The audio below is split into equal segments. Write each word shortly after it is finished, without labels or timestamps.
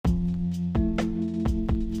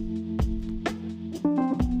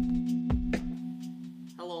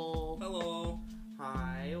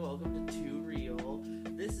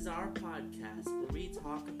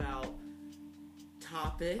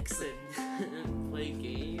topics and play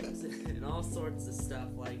games and all sorts of stuff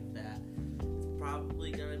like that. It's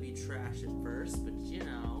probably gonna be trash at first, but you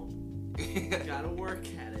know, gotta work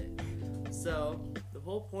at it. So, the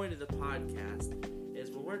whole point of the podcast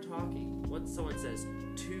is when we're talking, once someone says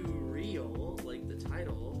too real, like the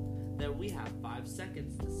title, then we have 5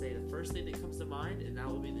 seconds to say the first thing that comes to mind, and that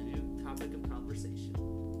will be the new topic of conversation.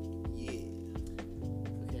 Yeah.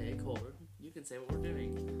 Okay, Colton, you can say what we're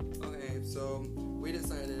doing. Okay, so we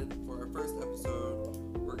decided for our first episode,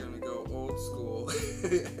 we're gonna go old school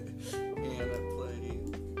and play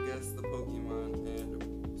Guess the Pokemon.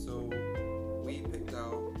 And so we picked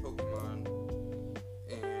out Pokemon,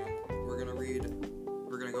 and we're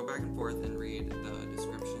gonna go back and forth and read the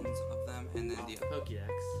descriptions of them, and then Off the Pokédex.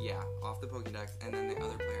 off the Pokédex, and then the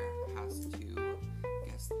other player has to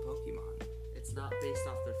guess the Pokemon. It's not based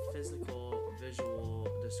off their physical, visual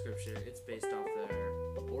description. It's based off their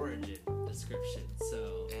origin description.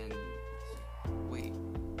 So, And wait,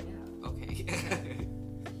 yeah. okay.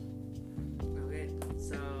 Okay,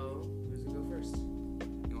 so who's gonna go first?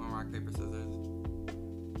 You want rock, paper, scissors?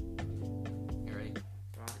 You ready?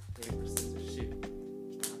 Rock, paper, scissors, shoot.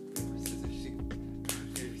 Rock, paper, scissors, shoot. Rock,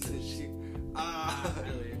 paper, scissors, shoot.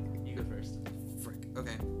 Elliot, you go first. Frick.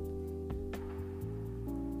 Okay.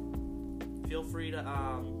 Feel free to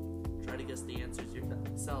try to guess the answers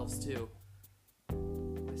yourselves too.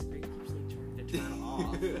 My screen keeps like trying to turn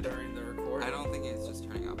off during the recording. I don't think it's just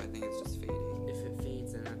turning off. I think it's just fading. If it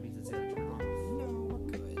fades, then that means it's gonna turn off. No, we're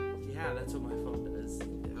good. Yeah, that's what my phone does.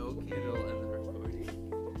 Okay. It'll end the recording.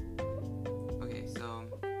 Okay, so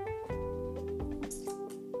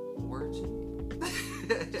origin.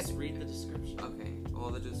 Just read the description. Okay. Well,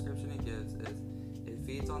 the description it gives is it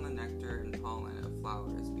feeds on the nectar and pollen of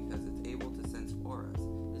flowers because it's able to sense auras.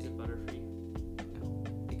 Is it Butterfree? No.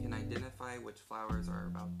 It can identify which flowers are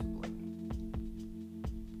about to bloom.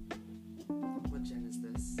 What gen is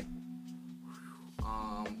this?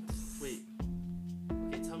 Wait.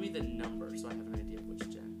 Okay, tell me the number so I have an idea of which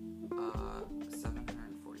gen.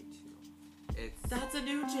 742. It's. That's a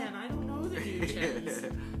new gen. I don't know the new gens.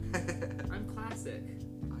 I'm classic.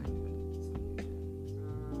 I knew some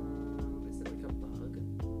new Is it like a bug?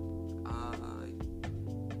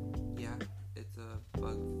 yeah, it's a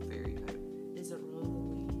bug fairy type. Is it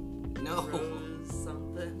Rosalie? No. Rose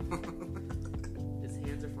something? His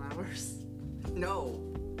hands are flowers? No.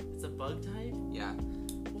 It's a bug type? Yeah,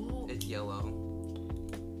 Well, it's yellow.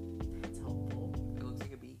 that's helpful. It looks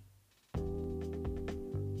like a bee.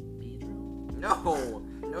 Beedrill? No,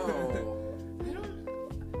 no. I don't.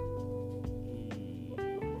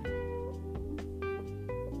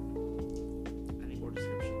 I need more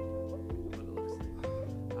description. What it looks like.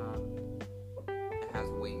 It has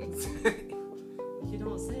wings. You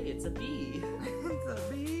don't say. It's a bee. It's a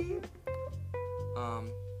bee.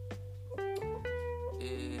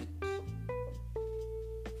 It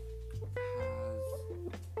has,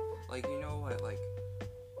 like, you know what, like,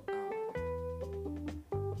 I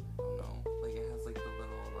don't know, like, it has, like, the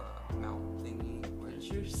little, mouth thingy. where-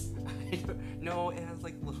 Pinchers? No, it has,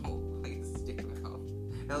 like, little, like, stick mouth.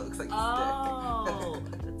 That looks like a Oh,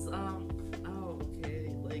 stick. it's oh,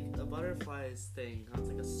 okay, like a butterfly's thing. It's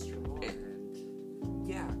like a straw It- end.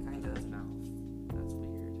 Yeah, kind Its of. mouth. That's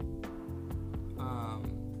weird.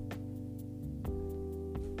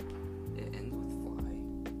 It ends with fly.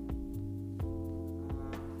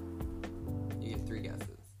 You get 3 guesses.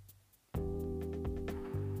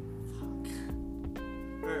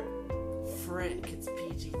 Frick, it's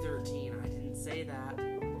PG-13. I didn't say that.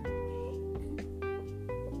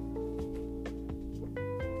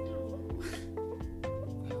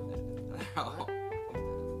 Oh.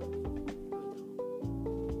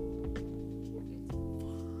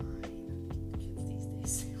 Kids these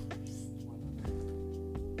days say worse.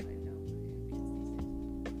 I know,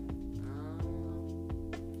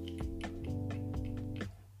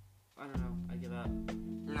 I don't know. I give up.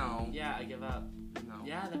 No. Yeah, I give up. No.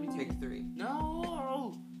 Yeah, that'd be too. Take 3.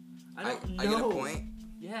 No! I don't know. I get a point?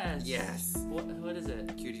 Yes. Yes. What is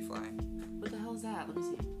it? Cutie fly. What the hell is that? Let me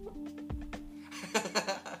see.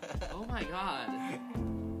 Oh my god.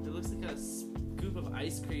 It looks like a scoop of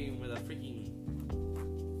ice cream with a freaking...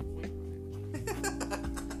 Wait.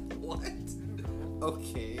 What?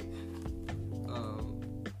 Okay.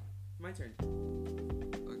 My turn.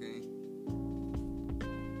 Okay.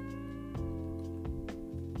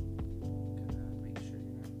 Gotta make sure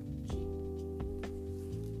you're not cheap.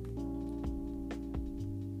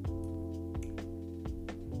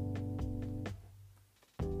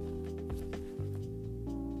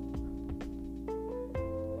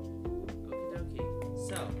 Okie dokie.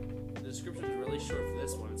 So, the description is really short for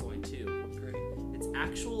this one. It's only 2. Great. It's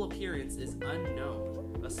actual appearance is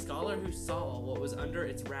unknown. A scholar who saw what was under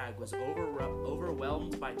its rag was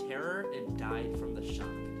overwhelmed by terror and died from the shock.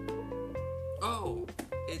 Oh,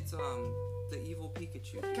 it's the evil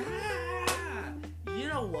Pikachu. Ah, you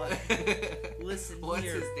know what? Listen What's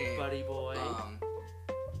here, his name? buddy boy.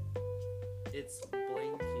 It's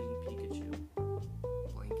Blanking Pikachu.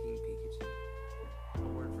 Blanking Pikachu. A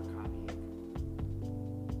word for copying.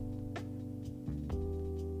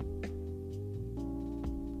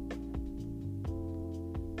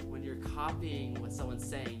 When you're copying what someone's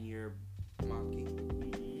saying, you're Monkey.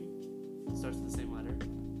 starts with the same letter.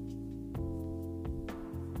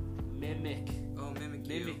 Mimic. Oh,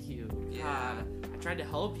 Mimikyu. Mimikyu. Yeah. God, I tried to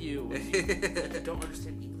help you. You don't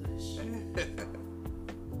understand English.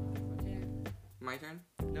 Okay. My turn?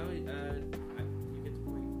 No, you get the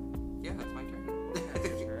point. Yeah, it's my turn. That's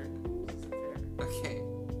your turn. This isn't fair. Okay.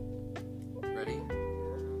 Ready?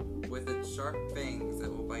 With its sharp fangs that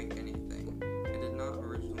will bite anything, it did not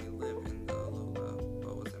originally live in the Alola,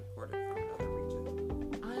 but was imported from another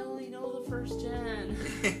region. I only know the first gen.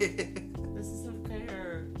 This isn't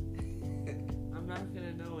fair. I'm not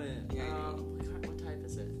gonna know it. Yeah, What type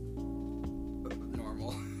is it?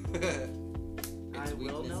 Normal. I Its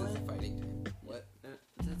will weakness know is it? fighting type. What?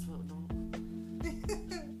 That's what normal.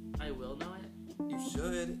 I will know it. You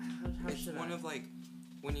should. How It's should one I? of like,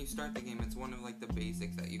 when you start the game, it's one of like the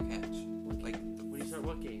basics that you catch. Like When you start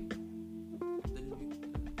what game? the new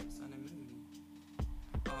Sun and Moon.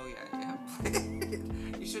 Oh yeah.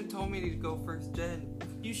 You should have told me to go first gen.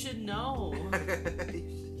 You should know. You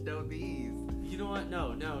should know these. You know what?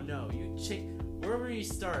 No. You we're gonna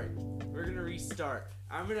restart. We're gonna restart.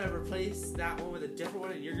 I'm gonna replace that one with a different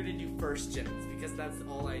one, and you're gonna do first gens because that's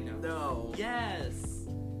all I know. No. Yes.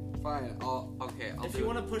 Fine. I'll If you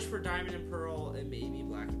want to push for Diamond and Pearl and maybe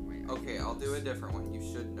Black and White. Okay, I'll do a different one. You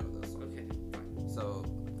should know this one. Okay, fine. So,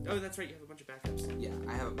 Oh, that's right. You have a bunch of backups. yeah,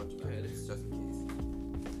 I have a bunch of Good. backups just in case.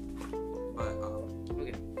 But,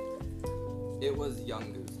 Okay. it was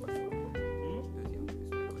Young Goose, by the way. Hmm? It was Young Goose,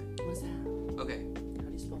 by the way. What's that? Okay. How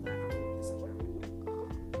do you spell that? I'm gonna look this up right now.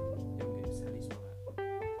 Young Goose. How do you spell that?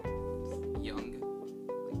 Young, like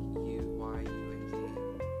Young,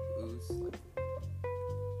 Oos, like,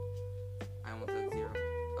 I almost said zero.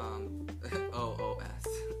 OOS.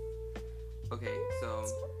 Okay, so, I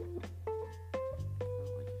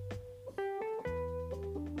don't like it.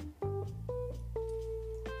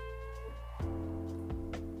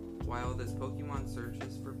 while this Pokemon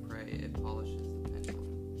searches for prey, it polishes the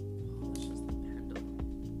pendulum. Oh, it's just the pendulum.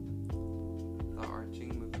 The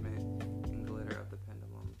arching movement and glitter of the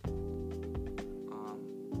pendulum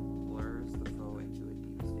blurs the foe into a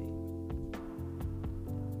deep state.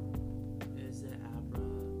 Is it Abra?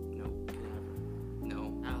 No. Kadabra.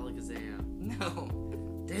 No. Alakazam.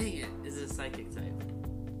 No. Dang it! Is it a psychic type?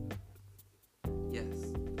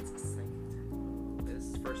 Yes. It's a psychic type. This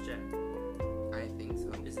is first gen. I think so.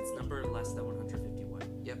 Is its number less than 151?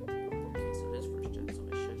 Yep. Okay, so it is first gen, so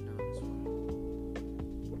I should know this one.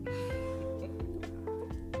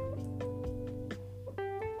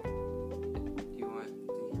 Do you want to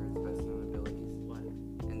hear its best known abilities? What?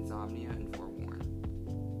 Insomnia and Forewarn.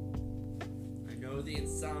 I know the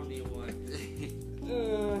Insomnia one. Does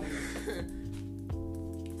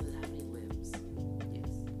it have any limbs?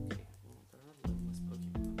 Yes. Okay, well, they're not limbless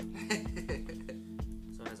Pokemon.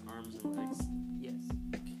 So it has arms and legs. Yes.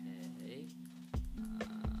 Okay.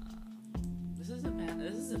 This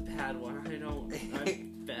is a bad one. I'm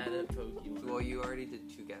bad at Pokemon. Well, you already did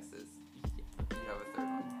 2 guesses. You have a third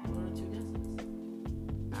one. What are 2 guesses?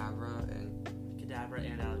 Abra and... Kadabra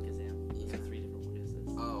and Alakazam. Those Yeah. are 3 different. What is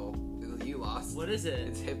this? Oh, you lost. What is it?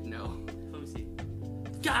 It's Hypno. Let me see.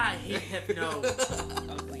 God, I hate Hypno.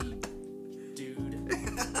 Ugly dude.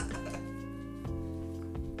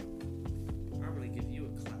 I'm gonna give you a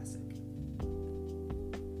classic.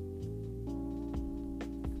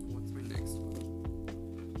 What's my next one?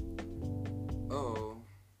 Oh,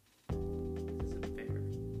 This isn't fair.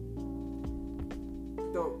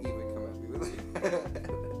 don't even come at me with that.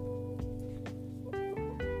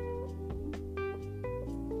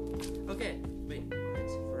 Okay, wait,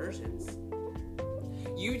 what? Versions?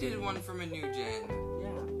 You did one from a new gen. Yeah,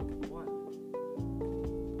 what?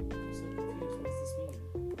 I'm so confused. What does this mean?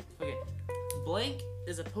 Okay, Blank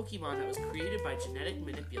is a Pokemon that was created by genetic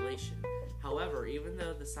manipulation. However, even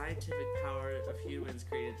though the scientific power of humans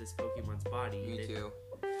created this Pokemon's body, Me they- too.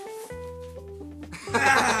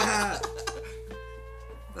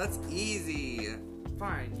 That's easy.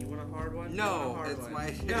 Fine, you want a hard one? No, You want a hard it's one?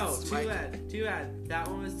 my- No, it's too my- bad. Too bad. That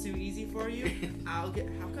one was too easy for you. How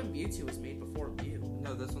come Mewtwo was made before Mew?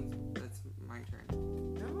 No, that's my turn.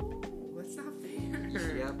 No, that's not fair.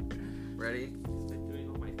 Ready? I'm doing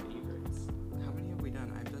all my favorites. How many have we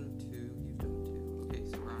done? I've done 2. You've done 2. Okay,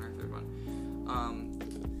 so we're on our 3rd one.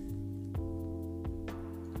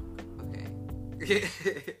 Okay.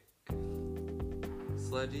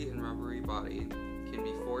 Sludgy and rubbery body can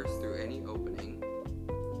be forced through any opening,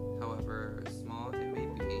 however small it may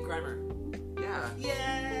be. Grimer. Yeah.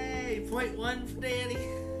 Yay! Point 1 for Danny.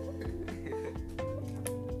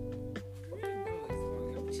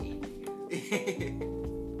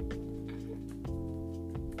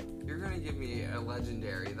 You're gonna give me a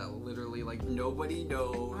legendary that literally, like, nobody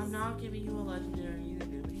knows. I'm not giving you a legendary that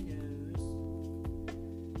nobody knows.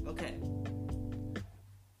 Okay.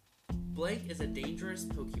 Blank is a dangerous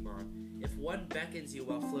Pokemon. If one beckons you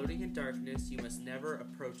while floating in darkness, you must never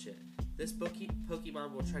approach it. This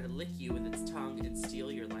Pokemon will try to lick you with its tongue and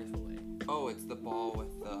steal your life away. Oh, it's the ball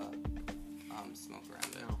with the smoke around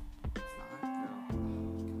it. No. It's not? No.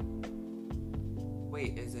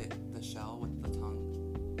 Wait, is it the shell with the tongue?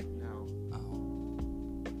 No. Oh.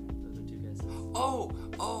 Those are 2 guesses. Oh!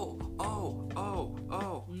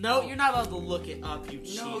 No, you're not allowed to look it up, you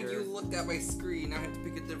cheater. No, you looked at my screen. I had to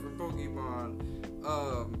pick a different Pokemon.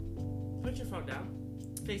 Put your phone down.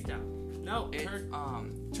 Face down. No, It's,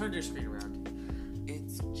 turn your screen around.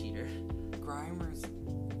 it's Cheater. Grimer's.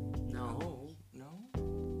 No. No?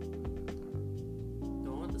 The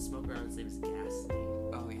one with the smoke around his name is Ghastly.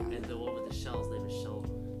 Oh, yeah. And the one with the shells name is Shell.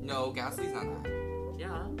 No, Ghastly's not that.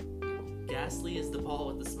 Yeah. Ghastly is the ball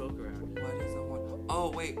with the smoke around it. What is the one? Oh,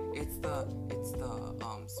 wait. It's the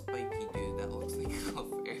spiky dude that looks like a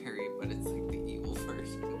fairy, but it's like the evil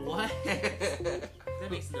version. What? That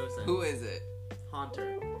makes no sense. Who is it?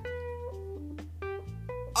 Haunter.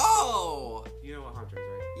 Oh! You know what Haunter is,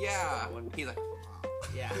 right? Yeah. That one. He's like,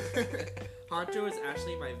 Yeah. Haunter was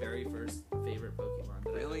actually my very first favorite Pokemon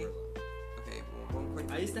that Really? I ever loved. okay, well, one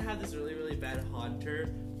quick. I used to have this really, really bad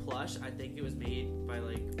Haunter plush. I think it was made by,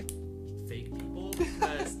 like, fake people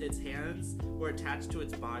because its hands were attached to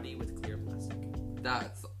its body with clear plastic.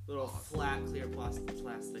 That's Little awesome. flat, clear plastic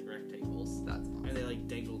rectangles. That's awesome. And they, like,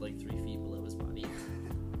 dangled, like, 3 feet below his body.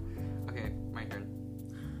 Okay, my turn.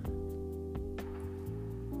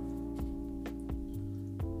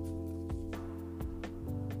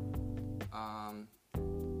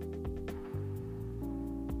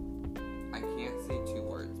 I can't say 2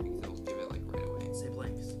 words because it'll give it, like, right away. Say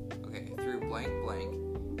blanks. Okay, through blank blank,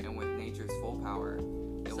 and with nature's full power,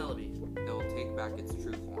 it will take back its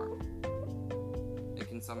true form. It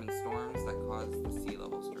can summon storms that cause the sea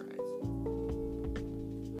levels to rise.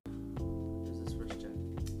 Is this first gen?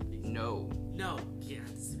 No. No. Yeah,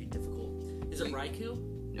 this is gonna be difficult. Is it Raikou?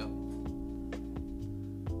 No.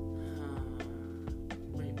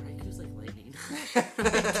 Wait, Raiku's like lightning.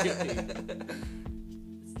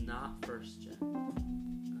 It's not first gen.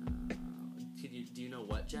 Do you know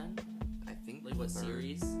what gen? I think Like what 3rd.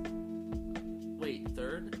 series? Wait,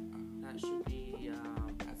 3rd? That should be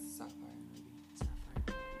That's Sapphire, maybe. Sapphire.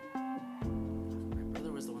 My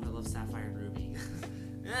brother was the one that loved Sapphire and Ruby.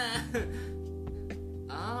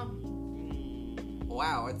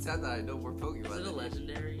 Wow, it said that I know more Pokemon. Is it a than you.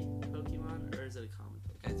 legendary Pokemon or is it a common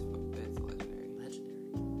Pokemon? It's legendary. Legendary.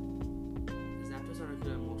 Because Zapdos,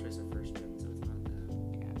 Articuno, and Moltres are first gen, so it's not that.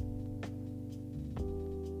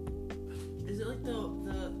 Yeah. Is it like the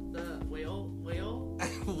whale?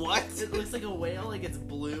 What? It looks like a whale, like it's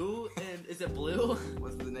blue, and is it blue?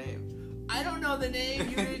 What's the name? I don't know the name.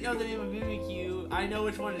 You didn't know the name of Mimikyu. I know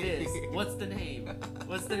which one it is. What's the name?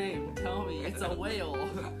 What's the name? Tell me. It's a whale.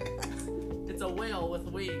 It's a whale with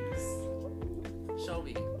wings. Show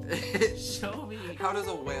me. Show me. How does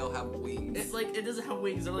a whale have wings? It's like, it doesn't have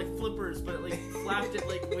wings. They're like flippers, but it like flapped it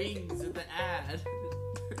like wings in the ad.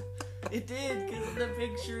 It did, because in the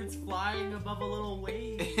picture it's flying above a little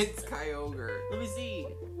wing. It's Kyogre. Let me see.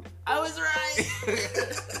 I was right!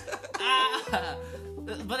 Ah!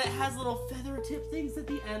 But it has little feather tip things at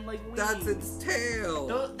the end, like wings. That's its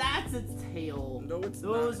tail. That's its tail. No, it's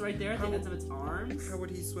Those not. right there at the ends of its arms. How would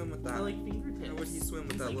he swim with that? They're like fingertips. How would he swim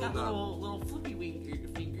with He's that like little got nub? little flippy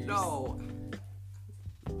fingers. No.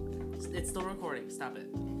 It's still recording. Stop it.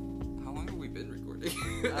 How long have we been recording?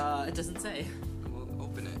 It doesn't say. Well,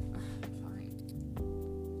 open it. Fine.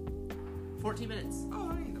 14 minutes. Oh,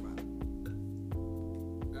 I ain't about it.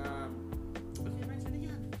 Okay, my turn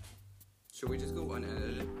again. Should we just go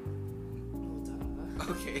unedited? Oh,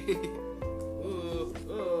 duh. Okay.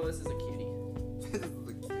 Oh, this is a cutie. This is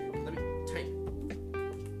the cute. Let me type.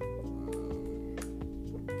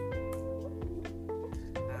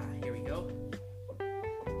 Here we go.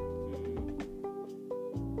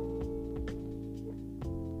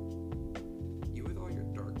 You with all your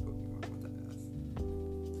dark Pokemon with the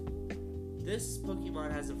F. This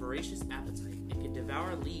Pokemon has a voracious appetite. It can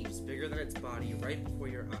devour leaves bigger than its body right before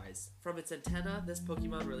your eyes. From its antenna, this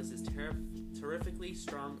Pokemon releases terrifically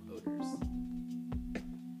strong odors.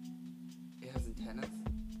 It has antennas?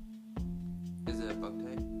 Is it a bug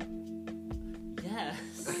type?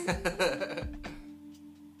 Yes. Do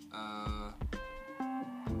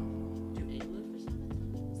Ailith or something?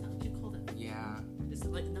 Is that what you call it? Yeah. Is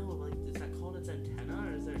it like, no, like, is that called its antenna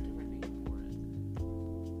or is there a different name for it?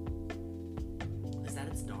 Is that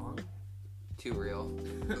its dong? Too real.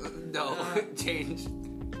 No, change.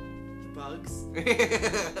 Bugs?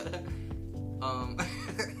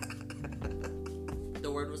 The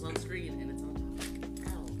word was on screen and it's on topic.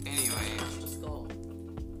 Ow. Anyway. Crushed a skull.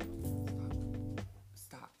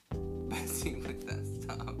 Stop messing with that.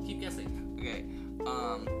 Stop. Keep guessing. Okay.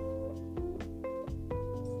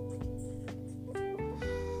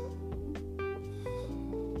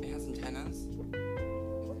 It has antennas?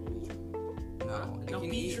 No. It No, can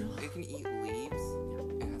Beedrill. eat leaves.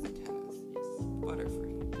 It has antennas. Yes.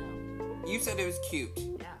 Butterfree. No. You said it was cute.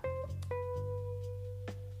 Yeah.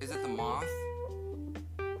 Is it the moth?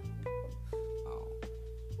 Oh.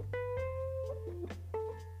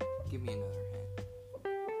 Give me another hint.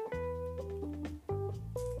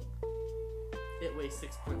 It weighs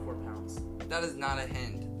 6.4 pounds. That is not a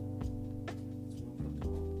hint. It's one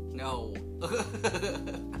Pokemon. No.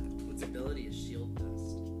 Its ability is Shield Dust.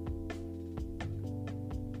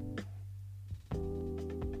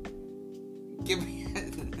 Give me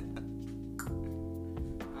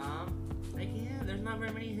I can't. There's not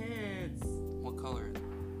very many hints. What color?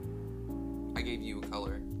 I gave you a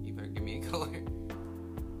color. You better give me a color.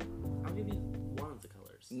 I'll give you one of the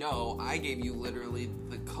colors. No, I gave you literally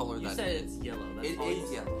the color You that said it it's is. yellow. That's It all you is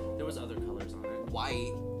said. yellow. There was other colors on it.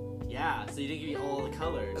 White. Yeah, so you didn't give me all the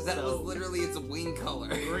colors. That so was literally its wing color.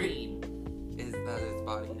 green. Is that its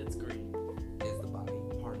body? It's green. Is the body?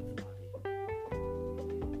 Part of the body.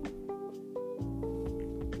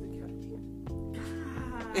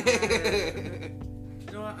 The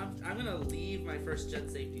You know what? I'm gonna leave my first gen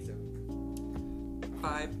safety zone.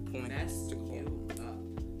 5 points Mess to you Cole. up.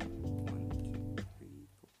 1, 2, 3,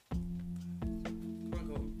 4. Come on,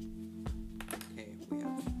 Colton. Okay, we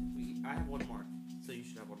have. I have one more, so you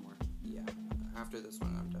should have one more. Yeah. After this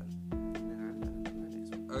one, I'm done. And then I'm done with my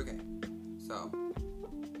next one. Okay. So.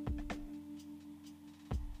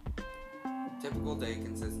 Typical day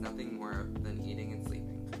consists nothing more than eating and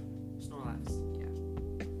sleeping. Snorlax. Yeah.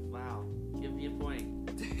 Wow. Give me a point.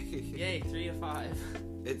 Yay, 3 of 5.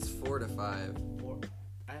 It's 4 to 5. 4.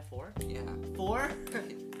 I have 4? Yeah. 4?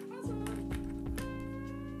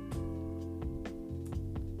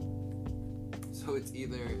 So it's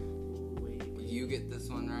either Wait. you get this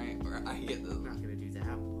one right or I get this I'm one. not gonna do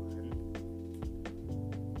that one. I'm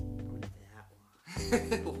gonna do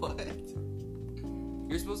that one. What?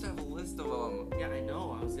 You're supposed to have a list of them. Yeah, I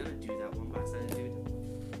know. I was gonna do that one, but I decided to do it.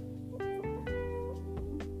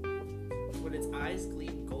 When its eyes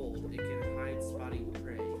gleam gold, it can hide spotting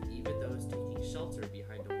prey, even those taking shelter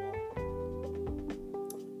behind a wall.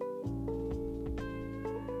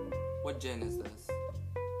 What gen is this?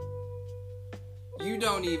 You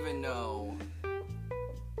don't even know.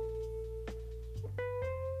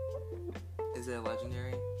 Is it a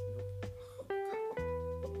legendary?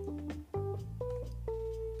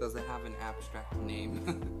 Does it have an abstract name?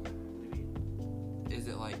 What do you mean? Is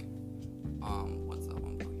it like, what's that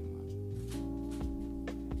one Pokemon?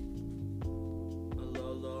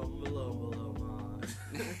 Maloma.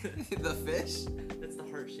 The fish? That's the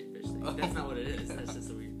heart-shaped fish thing. That's not what it is. That's just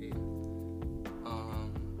a weird name.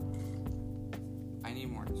 I need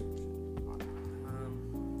more description on it.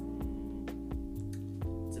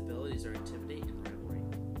 Its abilities are Intimidate and Rivalry.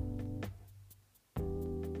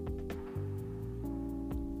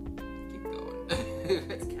 Keep going.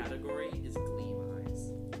 Its category is Gleam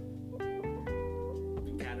Eyes.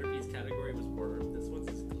 Caterpie's category was Worm. This one's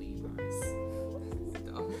is Gleam Eyes.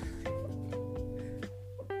 Dumb.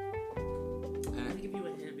 I'm gonna give you a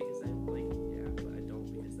hint because I like, yeah, but I don't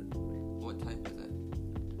because that's the way. What type is it?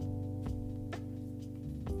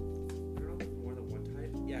 I don't know if it's more than one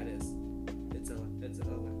type. Yeah, it is. It's electric. It's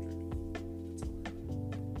electric.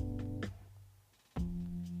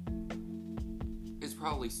 It's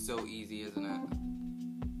probably so easy, isn't it?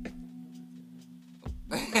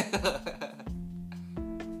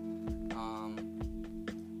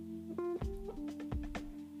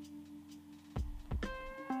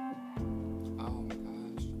 Oh my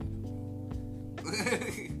gosh.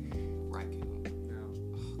 Raccoon. No.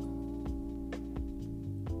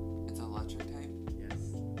 It's electric type. Yes.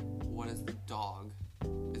 What is the dog?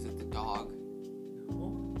 Is it the dog?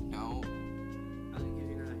 No. No. I'm gonna give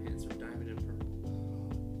you another hint. It's from Diamond and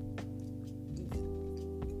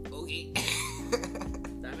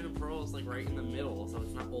like right in the middle, so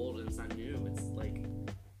it's not old and it's not new. It's like,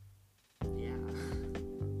 yeah.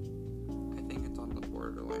 I think it's on the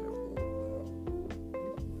borderline of old.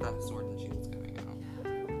 That Sword and Shield's coming out.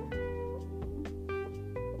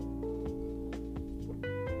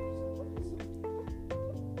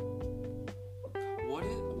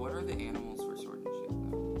 What are the animals for Sword and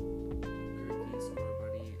Shield though? Grookey,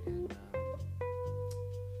 Scorbunny, and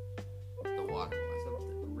The water one.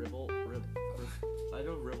 something. Ribble. I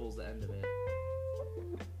know Ribble's the end of it. I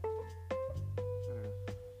don't know.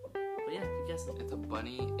 But yeah, you guess it. It's a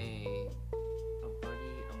bunny, A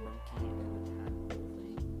bunny, a monkey, and a tadpole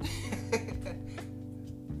thing.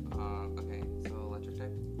 Okay, so electric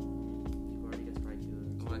type. You've already guessed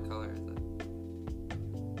Raikou. What color is it?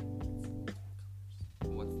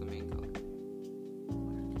 What's the main color?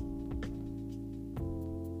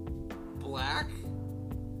 Black?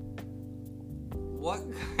 What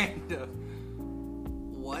kind of...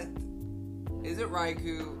 What? Is it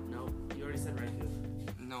Raikou? No, you already said Raikou.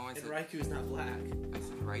 No, I And said... Raikou is not black. I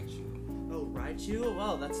said Raichu. Oh, Raichu?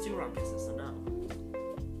 Well, that's 2 wrong guesses, so no.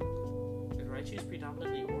 And Raichu is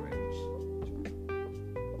predominantly orange.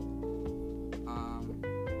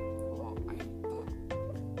 Well, I thought...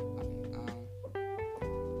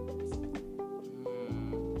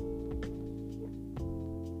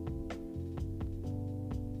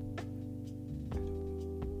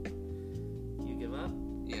 You give up?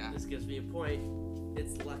 Yeah. This gives me a point.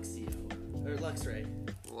 It's Luxio. Or Luxray.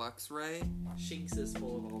 Luxray? Shinx is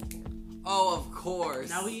full of all 4. Oh, of course.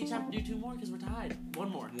 Now we each have to do 2 more because we're tied. One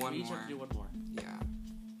more. One we each more. have to do 1 more. Yeah.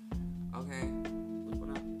 Okay. Look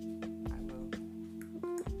one up. I will.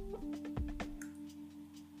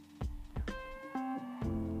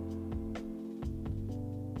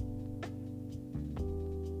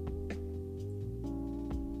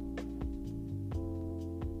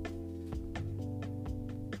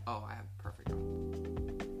 Oh, I have perfect one.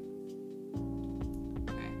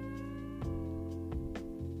 Okay.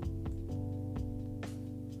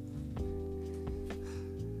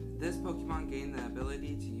 This Pokemon gained the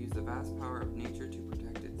ability to use the vast power of nature to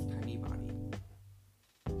protect its tiny body.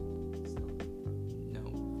 No.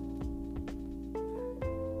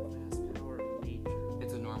 Fast power of nature.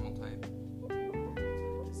 It's a normal type.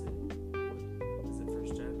 Is it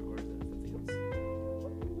first gen or is it something else?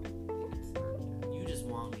 It's third gen. You just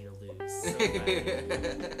want me to lose so bad.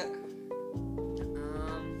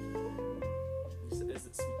 Is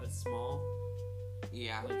it small?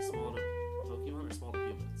 Yeah. Like small to Pokemon or small to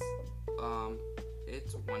humans?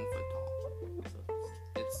 It's 1 foot tall. So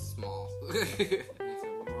It's small. it's a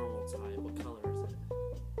normal type. What color is it?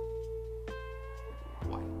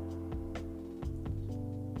 White.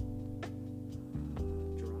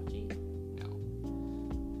 Jirachi? No.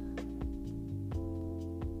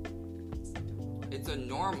 It's a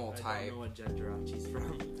normal I type. don't know what gen Jirachi's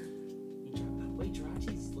from. Wait,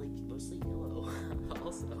 Jirachi's like mostly yellow.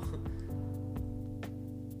 Also.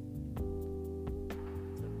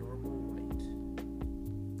 It's a normal white.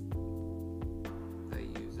 That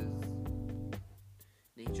uses.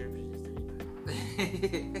 Nature produced anybody.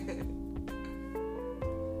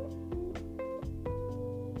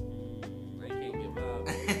 I can't give up.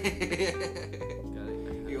 Got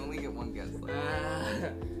it. You only get one guess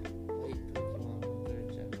left. White Pokemon from 3rd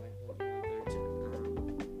gen. White Pokemon 3rd gen.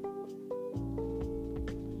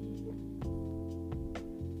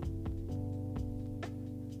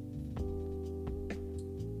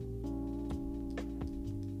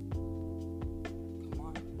 Come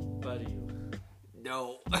on. Buddy,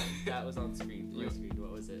 No. that was on screen. Blue screen.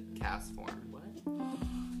 What was it? Cast form. What?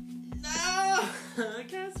 No!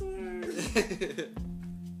 Guess word.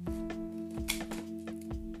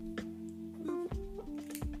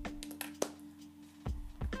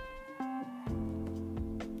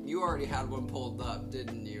 You already had one pulled up,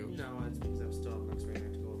 didn't you? No, it's because I'm still on next right. I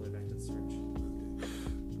have to go all the way back to the search.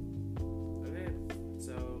 Okay,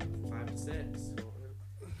 so 5 to 6.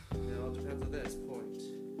 It all depends on this point.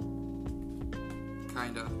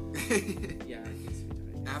 Kinda. Yeah, I guess we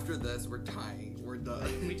tied. After this, we're tying. We're If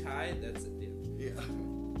done. we tied, that's it. Yeah.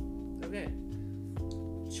 Okay.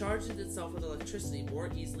 Charges itself with electricity more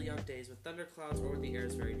easily on days with thunderclouds or when the air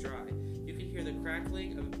is very dry. You can hear the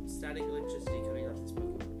crackling of static electricity coming off this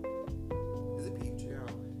Pokemon. Is it Pikachu?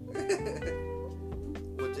 No.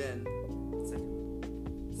 What gen? Second.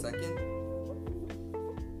 Second?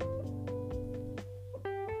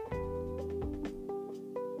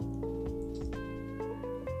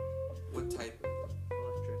 What type?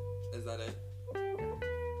 Electric. Is that it?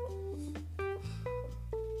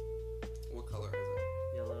 What color is it?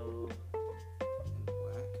 Yellow.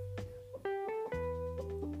 Black?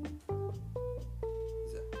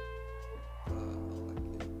 Is it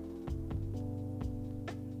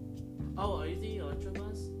which one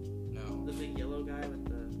was? No. The big yellow guy with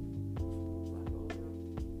the black over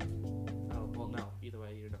him? Oh, well, no. Either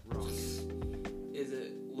way, you're not wrong.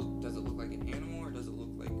 Does it look like an animal or does it look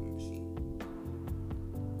like a machine?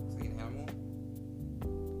 It's like an animal?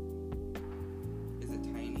 Is it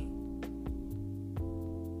tiny?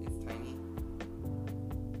 It's tiny.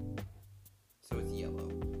 So it's yellow.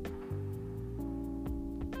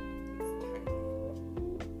 It's tiny.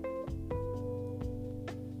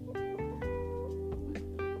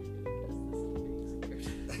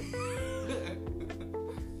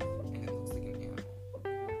 And it looks like an animal.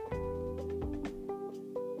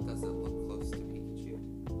 Does it look close to Pikachu?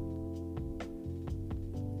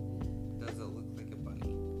 Does it look like a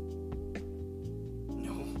bunny?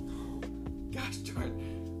 No. Gosh darn.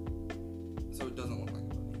 So it doesn't look like a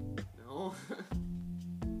bunny. No.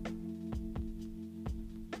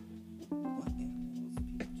 What animal is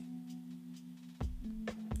Pikachu?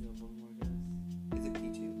 You have one more guess? Is it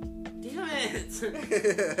Pichu? Damn it!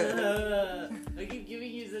 I keep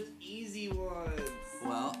giving you such easy ones.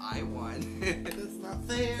 Well, I won. That's not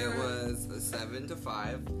fair. It was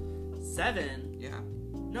 7-5. 7? Yeah.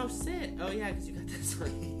 No, sit. Oh yeah, because you got this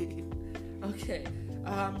one. Okay.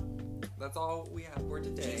 That's all we have for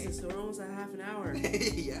today. Jesus, we're almost at half an hour.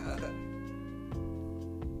 Yeah.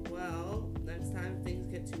 Well, next time things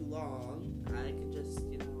get too long, I can just,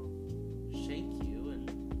 shank you and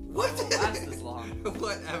What? it won't last this long.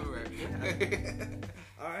 Whatever. Yeah.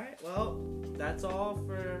 Alright, well, that's all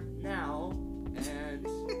for now. And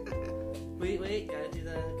wait, gotta do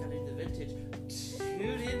the vintage.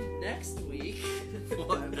 Tune in next week.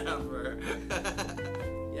 Whatever.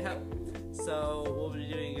 Yeah. So we'll be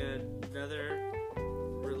doing another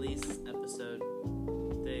release episode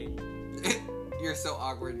thing You're so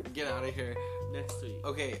awkward. Get out of here. next week.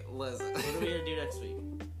 Okay, listen. What are we gonna do next week?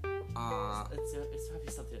 It's probably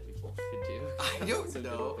something that we both could do. I don't Something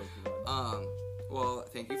know. with Pokemon. Well,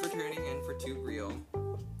 thank you for tuning in for Too Real.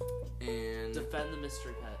 And Defend the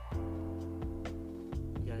mystery pet.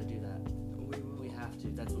 We gotta do that. We have to.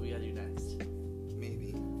 That's what we gotta do next.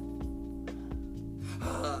 maybe.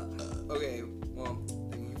 Okay, well,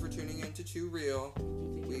 thank you for tuning in to Too Real.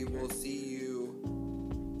 We will see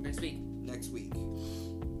you Next week. next week.